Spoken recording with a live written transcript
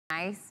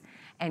nice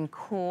and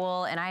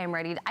cool, and I am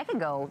ready to, I could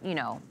go, you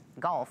know,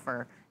 golf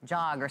or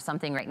jog or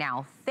something right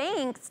now.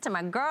 Thanks to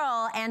my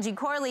girl, Angie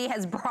Corley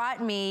has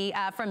brought me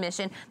from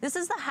Mission. This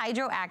is the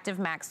HydroActive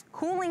Max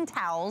cooling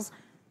towels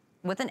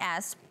with an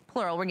S,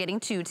 plural, we're getting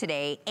 2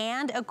 today,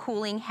 and a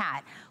cooling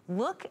hat.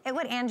 Look at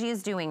what Angie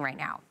is doing right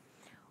now.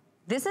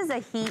 This is a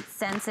heat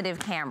sensitive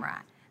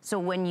camera. So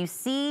when you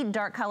see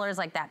dark colors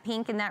like that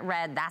pink and that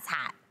red, that's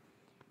hot.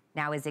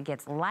 Now as it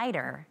gets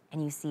lighter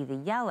and you see the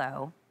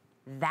yellow,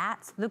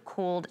 that's the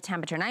cooled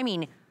temperature. And I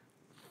mean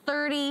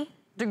 30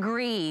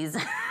 degrees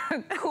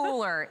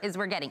cooler is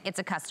we're getting. It's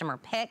a customer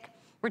pick.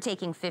 We're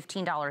taking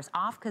 $15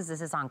 off because this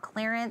is on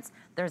clearance.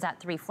 There's that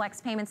 3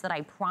 flex payments that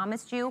I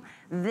promised you.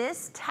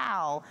 This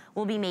towel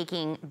will be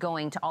making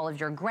going to all of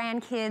your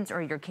grandkids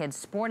or your kids'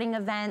 sporting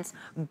events,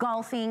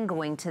 golfing,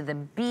 going to the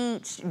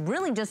beach,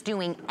 really just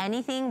doing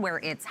anything where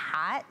it's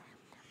hot,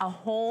 a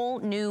whole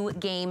new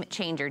game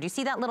changer. Do you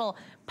see that little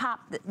pop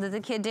that the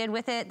kid did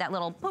with it? That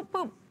little boop,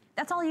 boop.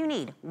 That's all you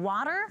need,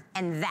 water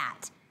and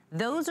that.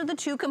 Those are the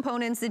 2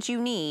 components that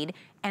you need,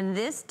 and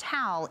this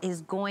towel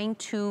is going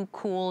to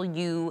cool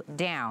you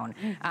down.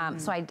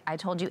 So I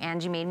told you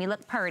Angie made me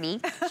look pretty.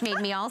 She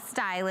made me all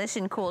stylish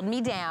and cooled me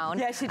down.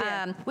 Yes, she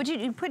did. Would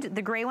you put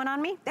the gray one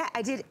on me? That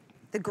I did.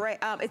 The gray,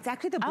 it's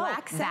actually the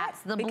black set.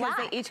 That's the because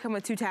black. They each come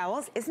with 2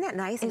 towels. Isn't that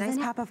nice? A nice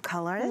pop of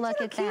color.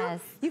 Look at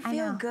this. You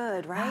feel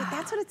good, right?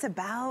 That's what it's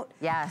about.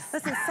 Yes.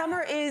 Listen,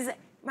 summer is,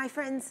 my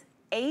friends,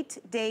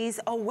 8 days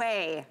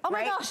away. Oh my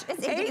right? gosh,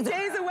 it's 8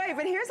 days away.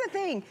 But here's the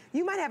thing.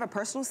 You might have a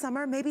personal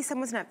summer. Maybe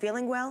someone's not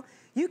feeling well.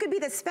 You could be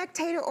the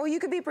spectator or you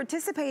could be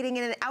participating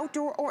in an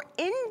outdoor or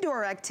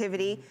indoor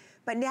activity.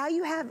 But now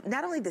you have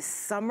not only the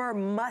summer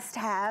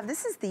must-have,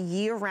 this is the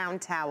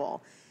year-round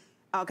towel.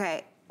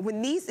 Okay. When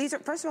these are,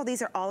 first of all,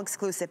 these are all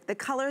exclusive. The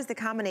colors, the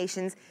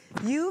combinations,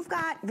 you've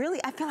got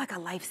really, I feel like a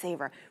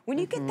lifesaver. When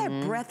you get that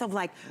breath of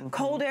like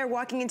cold air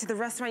walking into the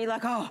restaurant, you're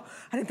like, oh,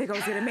 I didn't think I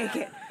was gonna make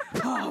it.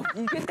 Oh,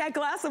 you get that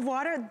glass of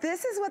water.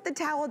 This is what the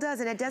towel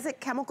does, and it does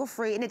it chemical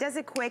free, and it does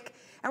it quick.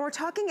 And we're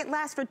talking it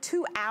lasts for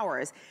 2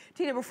 hours.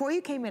 Tina, before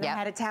you came in, I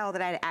had a towel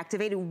that I had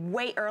activated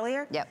way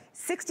earlier.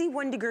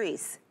 61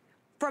 degrees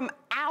from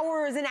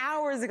hours and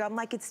hours ago. I'm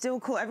like, it's still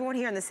cool. Everyone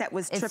here on the set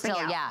was tripping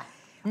out. Yeah.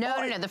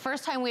 No, no, no. The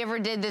first time we ever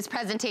did this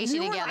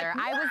presentation together,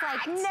 I was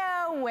like,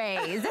 no way.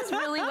 Is this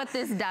really what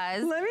this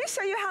does? Let me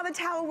show you how the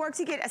towel works.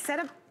 You get a set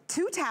of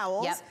 2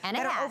 towels and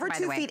that are over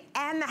 2 feet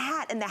and the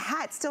hat. And the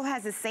hat still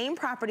has the same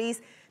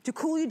properties to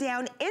cool you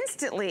down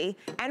instantly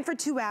and for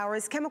 2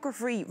 hours, chemical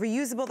free,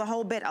 reusable, the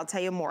whole bit. I'll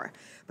tell you more.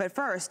 But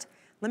first,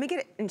 let me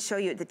get it and show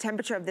you the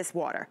temperature of this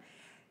water.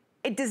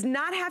 It does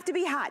not have to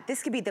be hot.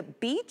 This could be the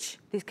beach,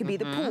 this could be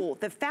the pool,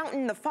 the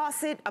fountain, the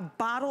faucet, a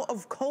bottle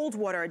of cold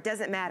water, it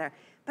doesn't matter.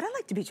 But I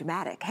like to be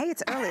dramatic. Hey,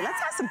 it's early, let's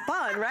have some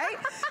fun, right?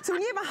 So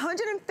when you have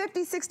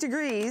 156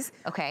 degrees,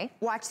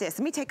 watch this.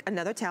 Let me take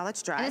another towel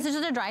that's dry. And this is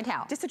just a dry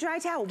towel. Just a dry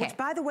towel, which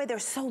by the way, they're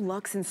so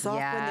luxe and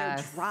soft when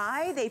they're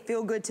dry. They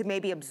feel good to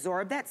maybe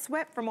absorb that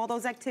sweat from all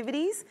those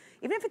activities.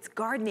 Even if it's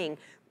gardening,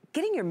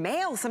 getting your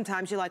mail,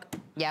 sometimes you're like,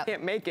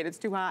 can't make it, it's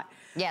too hot.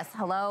 Yes,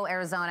 hello,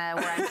 Arizona,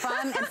 where I'm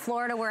from, and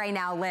Florida, where I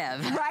now live.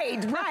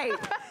 Right, right.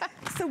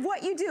 So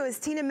what you do, as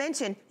Tina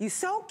mentioned, you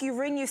soak, you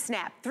wring, you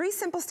snap. 3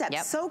 simple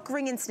steps, soak,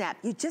 wring, and snap.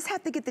 You just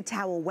have to get the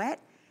towel wet.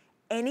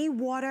 Any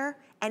water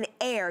and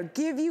air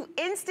give you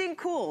instant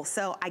cool.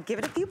 So I give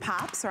it a few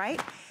pops,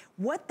 right?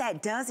 What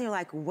that does, and you're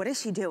like, what is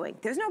she doing?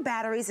 There's no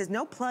batteries, there's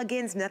no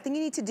plug-ins, nothing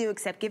you need to do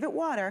except give it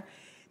water.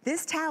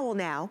 This towel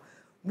now,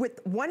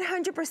 with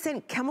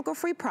 100%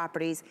 chemical-free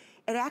properties,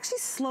 it actually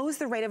slows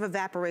the rate of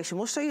evaporation.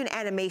 We'll show you an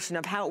animation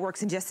of how it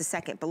works in just a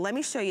second, but let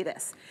me show you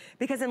this.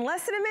 Because in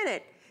less than a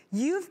minute,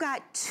 you've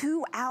got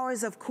 2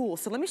 hours of cool.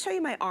 So let me show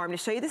you my arm to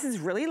show you this is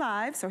really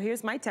live. So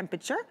here's my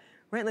temperature,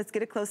 right? Let's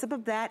get a close-up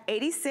of that,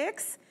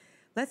 86.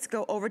 Let's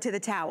go over to the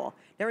towel.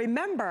 Now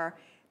remember,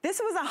 this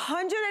was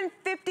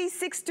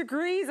 156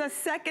 degrees a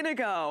second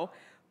ago,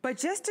 but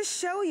just to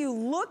show you,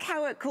 look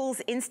how it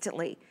cools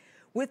instantly.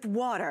 With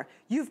water,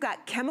 you've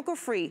got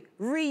chemical-free,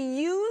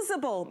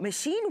 reusable,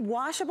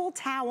 machine-washable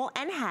towel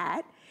and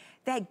hat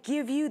that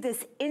give you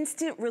this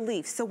instant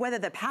relief. So whether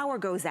the power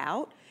goes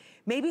out,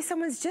 maybe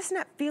someone's just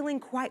not feeling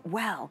quite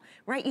well,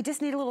 right? You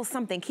just need a little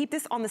something. Keep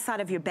this on the side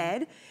of your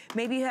bed.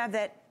 Maybe you have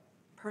that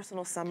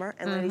personal summer,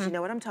 and ladies, you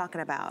know what I'm talking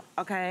about,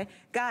 okay?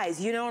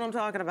 Guys, you know what I'm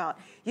talking about.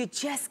 You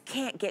just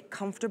can't get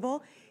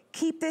comfortable.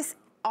 Keep this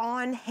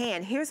on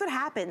hand. Here's what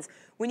happens.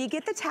 When you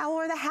get the towel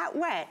or the hat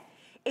wet,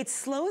 it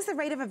slows the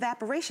rate of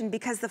evaporation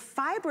because the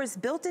fibers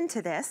built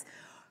into this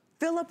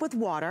fill up with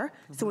water.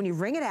 So when you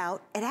wring it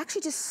out, it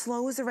actually just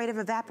slows the rate of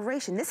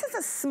evaporation. This is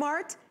a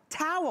smart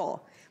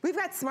towel. We've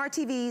got smart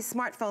TVs,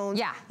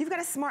 smartphones. You've got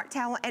a smart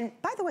towel, and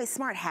by the way,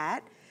 smart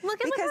hat. Look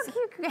at how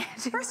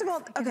cute. First of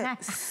all, okay,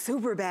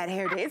 super bad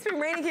hair day. It's been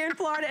raining here in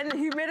Florida, and the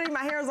humidity,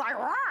 my hair is like,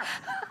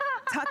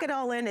 tuck it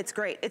all in, it's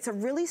great. It's a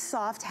really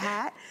soft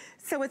hat,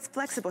 so it's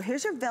flexible.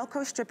 Here's your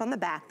Velcro strip on the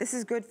back. This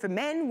is good for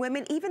men,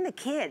 women, even the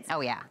kids.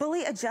 Oh yeah.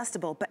 Fully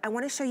adjustable, but I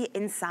wanna show you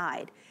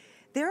inside.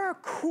 There are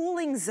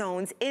cooling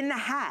zones in the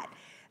hat.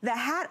 The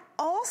hat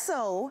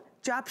also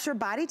drops your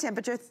body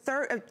temperature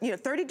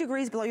 30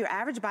 degrees below your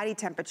average body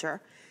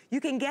temperature. You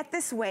can get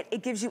this wet.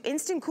 It gives you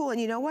instant cool. And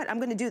you know what? I'm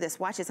gonna do this.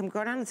 Watch this. I'm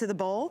going down into the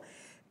bowl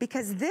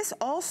because this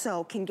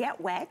also can get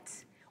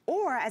wet.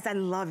 Or as I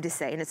love to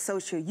say, and it's so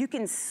true, you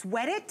can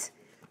sweat it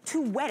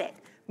to wet it.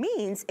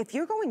 Means if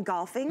you're going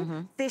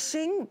golfing,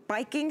 fishing,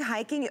 biking,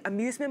 hiking,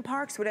 amusement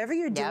parks, whatever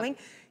you're doing,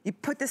 you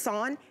put this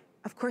on.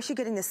 Of course, you're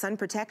getting the sun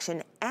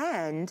protection,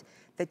 and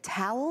the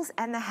towels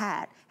and the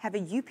hat have a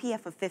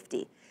UPF of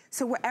 50.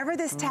 So wherever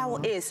this towel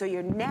is, so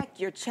your neck,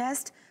 your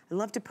chest, I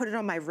love to put it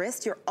on my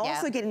wrist. You're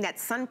also getting that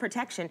sun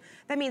protection.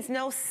 That means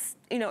no,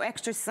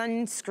 extra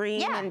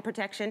sunscreen and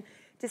protection.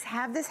 Just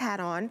have this hat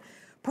on,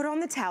 put on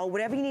the towel,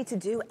 whatever you need to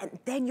do, and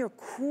then you're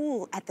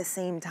cool at the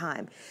same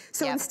time.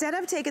 So instead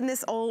of taking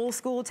this old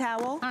school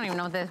towel. I don't even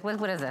know what this,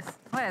 what is this?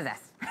 What is this?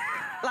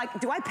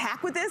 Like, do I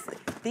pack with this?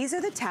 These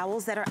are the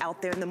towels that are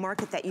out there in the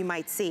market that you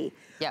might see.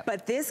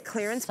 But this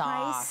clearance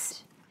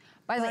price.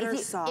 By the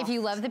way, if you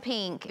love the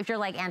pink, if you're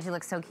like, Angie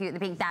looks so cute in the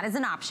pink, that is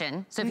an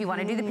option. So if you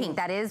want to do the pink,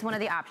 that is one of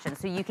the options.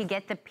 So you could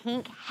get the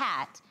pink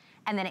hat,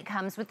 and then it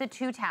comes with the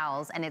 2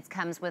 towels, and it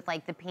comes with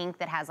like the pink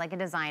that has like a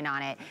design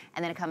on it,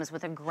 and then it comes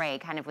with a gray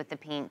kind of with the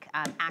pink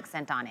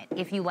accent on it.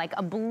 If you like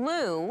a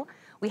blue,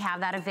 we have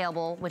that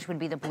available, which would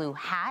be the blue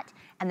hat,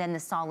 and then the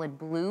solid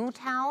blue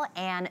towel,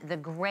 and the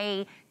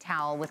gray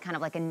towel with kind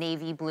of like a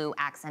navy blue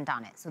accent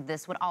on it. So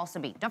this would also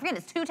be, don't forget,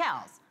 it's 2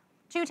 towels.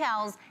 2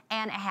 towels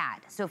and a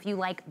hat. So if you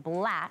like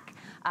black,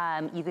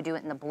 you could do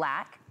it in the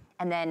black.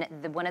 And then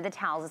one of the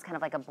towels is kind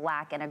of like a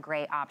black and a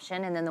gray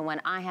option. And then the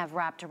one I have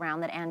wrapped around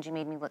that Angie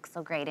made me look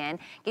so great in,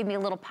 gave me a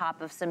little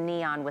pop of some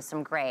neon with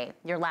some gray.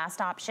 Your last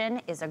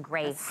option is a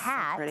gray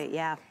hat. So pretty,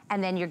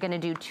 And then you're gonna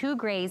do 2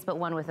 grays, but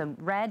one with a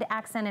red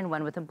accent and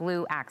one with a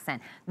blue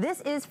accent.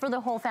 This is for the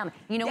whole family.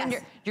 You know when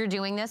you're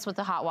doing this with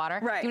the hot water?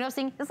 You know what I'm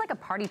saying? It's like a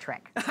party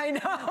trick. I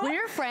know. When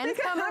your friends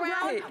come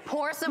around,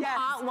 pour some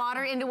hot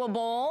water into a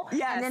bowl,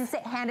 and then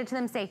hand it to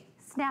them, say,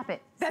 snap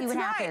it, see what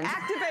happens.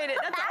 Activate it,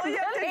 that's all you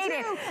have to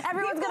do.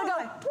 Everyone's gonna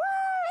go,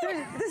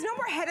 there's no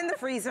more head in the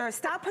freezer.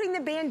 Stop putting the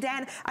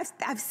bandana.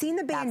 I've seen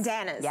the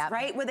bandanas,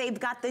 right? Where they've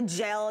got the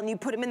gel and you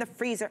put them in the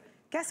freezer.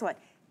 Guess what?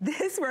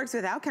 This works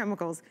without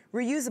chemicals,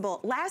 reusable,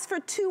 lasts for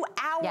 2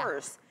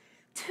 hours.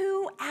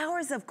 2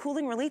 hours of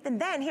cooling relief, and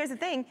then here's the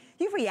thing,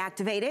 you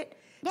reactivate it.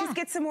 Just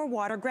get some more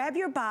water, grab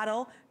your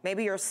bottle,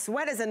 maybe your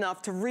sweat is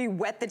enough to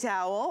re-wet the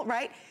towel,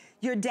 right?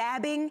 You're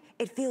dabbing,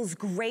 it feels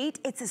great.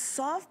 It's a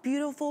soft,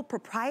 beautiful,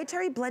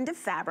 proprietary blend of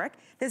fabric.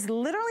 There's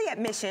literally at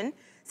Mission,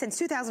 since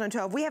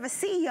 2012, we have a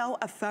CEO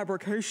of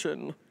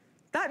fabrication.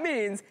 That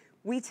means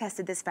we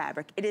tested this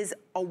fabric. It is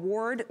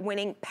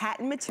award-winning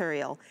patent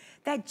material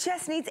that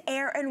just needs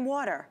air and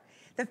water.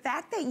 The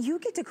fact that you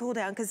get to cool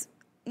down, because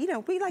we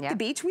like the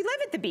beach, we live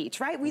at the beach,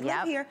 right? We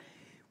live here.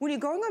 When you're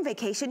going on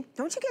vacation,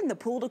 don't you get in the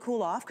pool to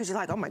cool off? Because you're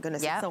like, oh my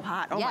goodness, it's so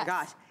hot, oh my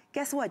gosh.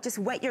 Guess what, just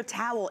wet your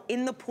towel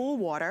in the pool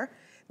water.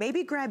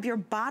 Maybe grab your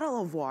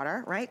bottle of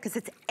water, right? Because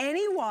it's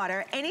any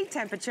water, any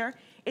temperature.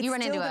 It's still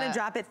gonna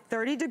drop at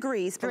 30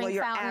 degrees below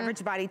your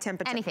average body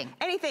temperature.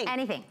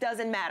 Anything.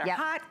 Doesn't matter.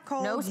 Hot,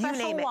 cold, no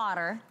special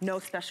water. No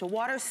special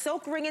water.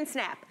 Soak, wring, and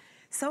snap.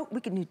 So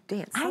we can do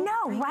dance. I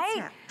know,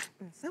 right?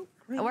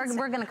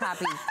 We're gonna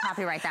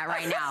copyright that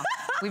right now.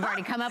 We've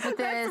already come up with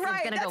this.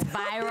 It's gonna go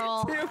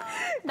viral.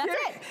 That's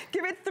it.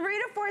 Give it 3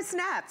 to 4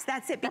 snaps.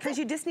 That's it. Because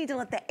you just need to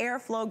let the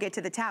airflow get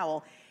to the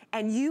towel.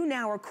 And you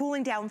now are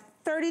cooling down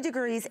 30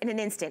 degrees in an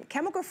instant.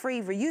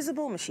 Chemical-free,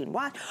 reusable, machine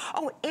wash.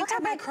 Oh,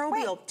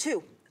 antimicrobial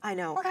too. I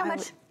know.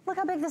 Look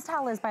how big this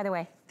towel is, by the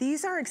way.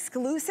 These are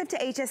exclusive to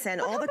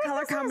HSN. All the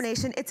color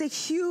combination. It's a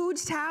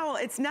huge towel.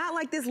 It's not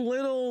like this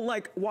little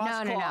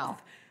washcloth. No.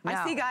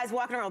 I see guys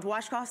walking around with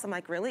washcloths. I'm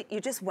like, really? You're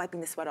just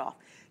wiping the sweat off.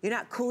 You're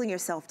not cooling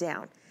yourself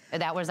down.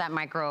 That was that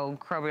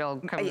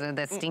microbial,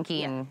 the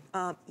stinky and...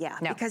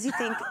 because you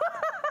think...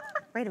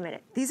 Wait a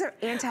minute. These are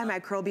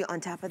antimicrobial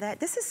on top of that.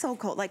 This is so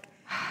cool. Like,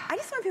 I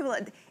just want people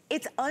to,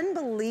 it's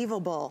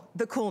unbelievable,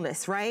 the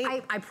coolness,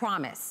 right? I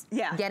promise.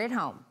 Get it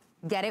home.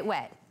 Get it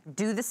wet.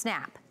 Do the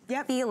snap.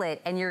 Feel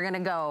it, and you're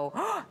gonna go,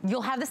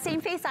 you'll have the same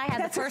face I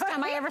had the first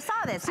time I ever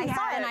saw this. I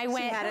saw it and I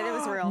went, she had it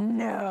was real.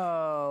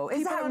 No.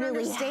 Is that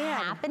really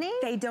happening?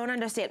 They don't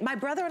understand. My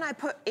brother and I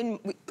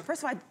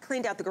first of all, I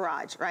cleaned out the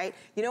garage, right?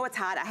 You know it's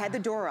hot, I had the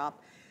door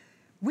up.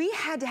 We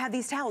had to have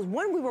these towels.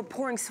 One, we were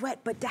pouring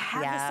sweat, but to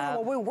have this on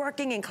while we're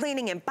working and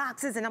cleaning in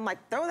boxes, and I'm like,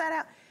 throw that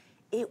out.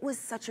 It was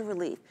such a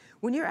relief.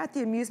 When you're at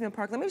the amusement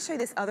park, let me show you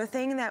this other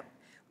thing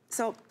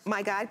so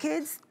my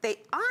godkids, Aunt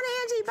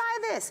Angie, buy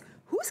this.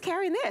 Who's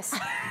carrying this?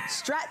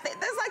 Strap,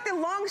 there's like the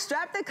long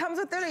strap that comes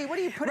with it. What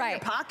do you put in your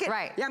pocket?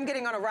 Yeah, I'm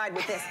getting on a ride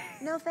with this.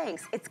 No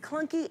thanks, it's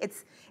clunky,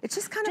 it's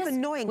just kind of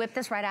annoying. Whip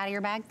this right out of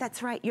your bag?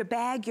 That's right, your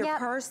bag, your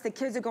purse, the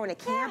kids are going to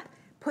camp.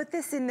 Put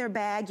this in their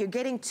bag, you're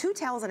getting 2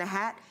 towels and a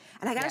hat,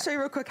 and I gotta show you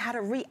real quick how to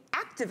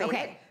reactivate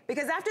it.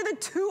 Because after the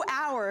 2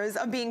 hours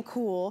of being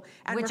cool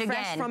and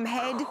refreshed from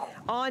head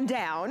on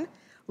down,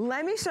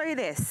 Let me show you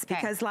this,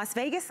 because Las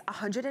Vegas,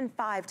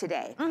 105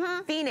 today.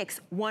 Phoenix,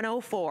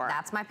 104.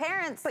 That's my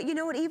parents. But you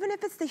know what, even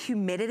if it's the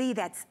humidity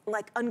that's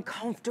like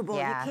uncomfortable,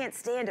 you can't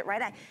stand it,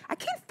 right? I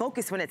can't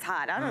focus when it's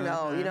hot, I don't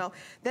know, you know.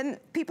 Then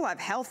people have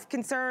health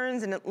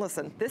concerns, and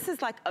listen, this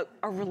is like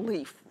a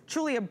relief,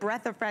 truly a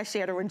breath of fresh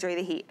air to enjoy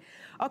the heat.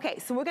 Okay,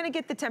 so we're gonna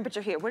get the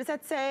temperature here. What does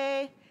that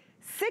say?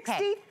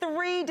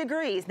 63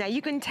 degrees. Now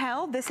you can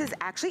tell this is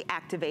actually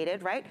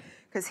activated, right?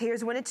 Because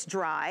here's when it's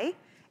dry.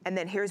 And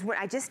then here's where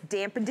I just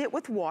dampened it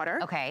with water.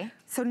 Okay.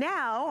 So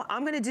now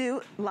I'm gonna do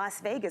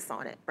Las Vegas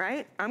on it,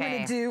 right? I'm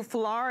gonna do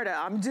Florida.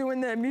 I'm doing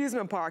the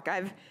amusement park.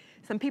 I've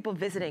some people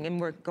visiting, and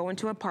we're going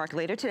to a park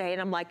later today, and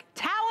I'm like,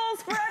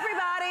 towels for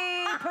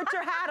everybody. Put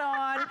your hat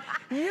on.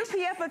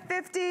 UPF of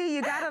 50,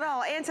 you got it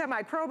all.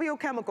 Antimicrobial,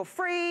 chemical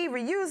free,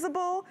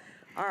 reusable.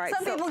 All right.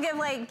 Some people give,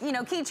 like, you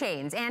know,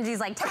 keychains.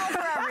 Angie's like, towels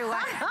for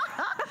everyone.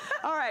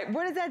 All right,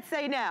 what does that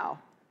say now?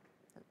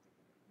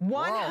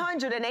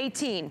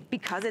 118,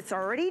 because it's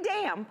already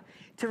damp.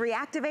 To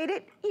reactivate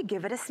it, you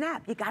give it a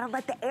snap. You gotta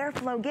let the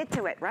airflow get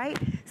to it, right?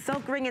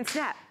 Soak, wring, and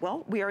snap.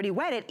 Well, we already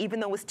wet it, even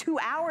though it was 2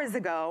 hours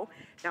ago.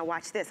 Now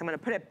watch this, I'm gonna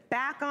put it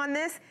back on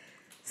this.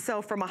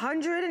 So from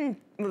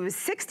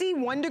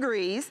 61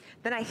 degrees,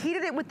 then I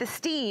heated it with the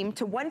steam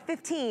to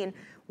 115.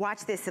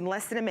 Watch this, in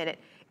less than a minute.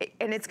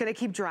 And it's gonna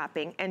keep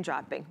dropping and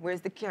dropping. Where's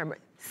the camera?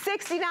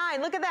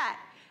 69, look at that.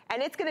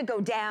 And it's gonna go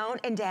down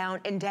and down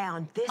and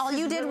down. This All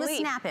you did relief. was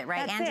snap it,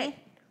 right, That's Angie? it.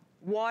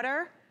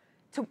 Water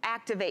to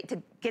activate, to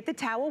get the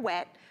towel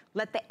wet,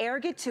 let the air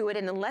get to it,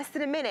 and in less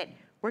than a minute,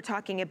 we're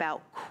talking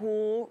about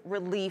cool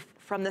relief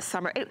from the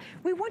summer.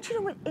 We want you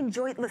to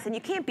enjoy it. Listen,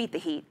 you can't beat the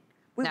heat.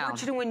 We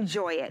want you to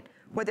enjoy it.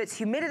 Whether it's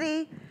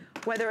humidity,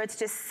 whether it's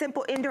just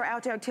simple indoor,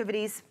 outdoor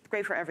activities,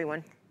 great for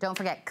everyone. Don't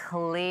forget,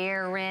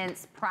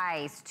 clearance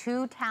price.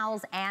 2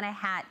 towels and a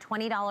hat,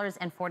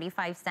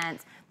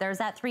 $20.45. There's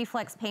that 3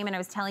 flex payment I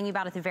was telling you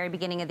about at the very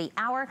beginning of the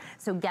hour.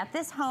 So get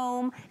this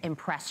home,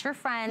 impress your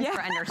friends for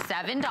under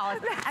 $7.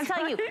 I'm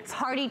telling you,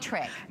 party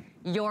trick.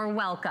 You're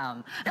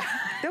welcome.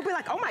 They'll be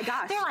like, oh my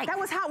gosh, They're like, that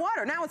was hot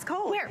water, now it's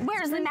cold.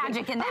 Where's the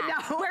magic in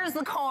that? Where's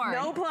the cord?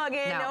 No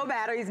plug-in, no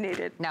batteries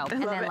needed. No,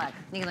 and then look,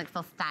 you look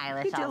so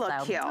stylish you do also.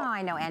 Look cute. Oh,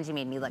 I know, Angie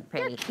made me look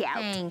pretty. You're cute.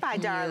 Thank Bye,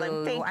 you.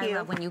 darling, thank you. I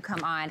love when you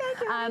come on.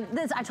 Thank you.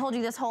 I told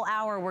you this whole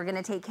hour, we're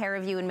gonna take care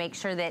of you and make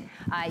sure that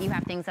you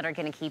have things that are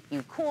gonna keep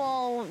you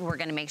cool. We're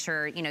gonna make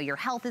sure, you know, your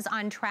health is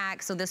on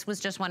track. So this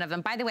was just one of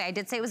them. By the way, I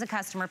did say it was a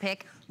customer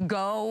pick.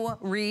 Go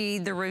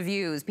read the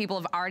reviews.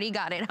 People have already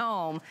got it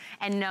home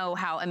and know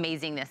how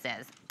amazing this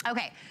is.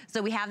 Okay,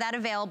 so we have that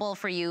available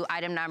for you,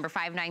 item number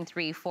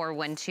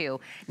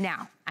 593412.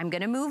 Now, I'm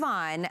gonna move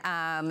on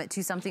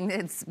to something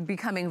that's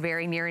becoming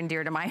very near and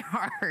dear to my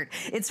heart.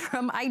 It's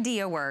from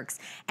IdeaWorks,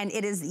 and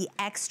it is the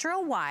extra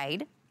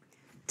wide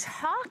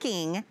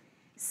talking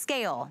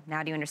scale.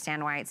 Now do you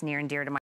understand why it's near and dear to my